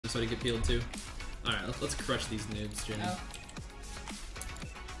so I get peeled too. Alright, let's crush these noobs, Jenny. Oh.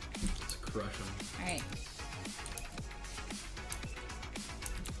 Let's crush them. Alright.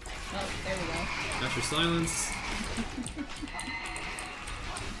 Oh, there we go. Got your silence.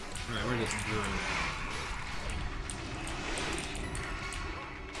 Alright, we're just druid.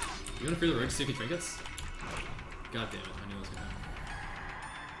 You wanna fear the rogue sticky trinkets? God damn it, I knew it was gonna happen.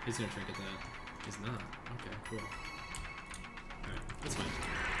 He's gonna trinket that. He's not. Okay, cool. Alright, that's fine.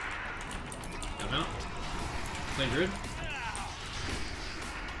 Got him out. Playing druid.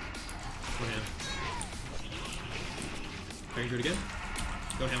 Go ham. Playing druid again.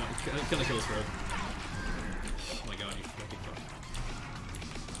 Go ham. Gonna kill this rogue. Oh my god, you fucking fuck.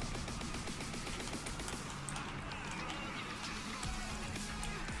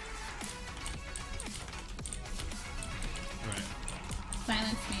 Alright.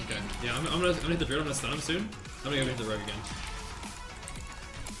 Silence me. Okay. Yeah, I'm gonna hit the druid. I'm gonna stun him soon. I'm gonna go hit the rogue again.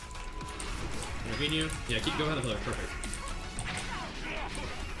 Ravine you. Yeah, keep going ahead of the pillar. Perfect.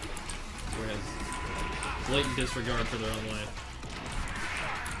 Whereas blatant disregard for their own life.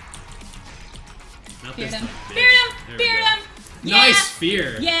 Not Feared this him. time. Feared him! There we Feared go. him! Yeah! Nice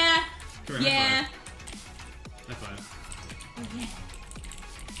fear! Yeah! Come here, Yeah! high five. Oh, yeah.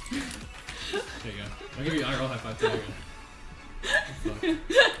 There you go. I'll give you IRL high five too. There you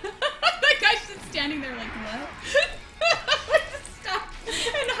go. That guy's just standing there like, what? Stop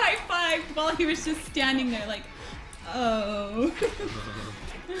and high-fived while he was just standing there like, oh.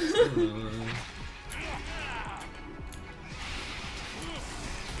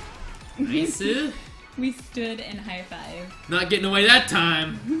 Nice. We stood and high-fived. Not getting away that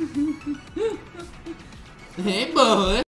time. Hey, boy.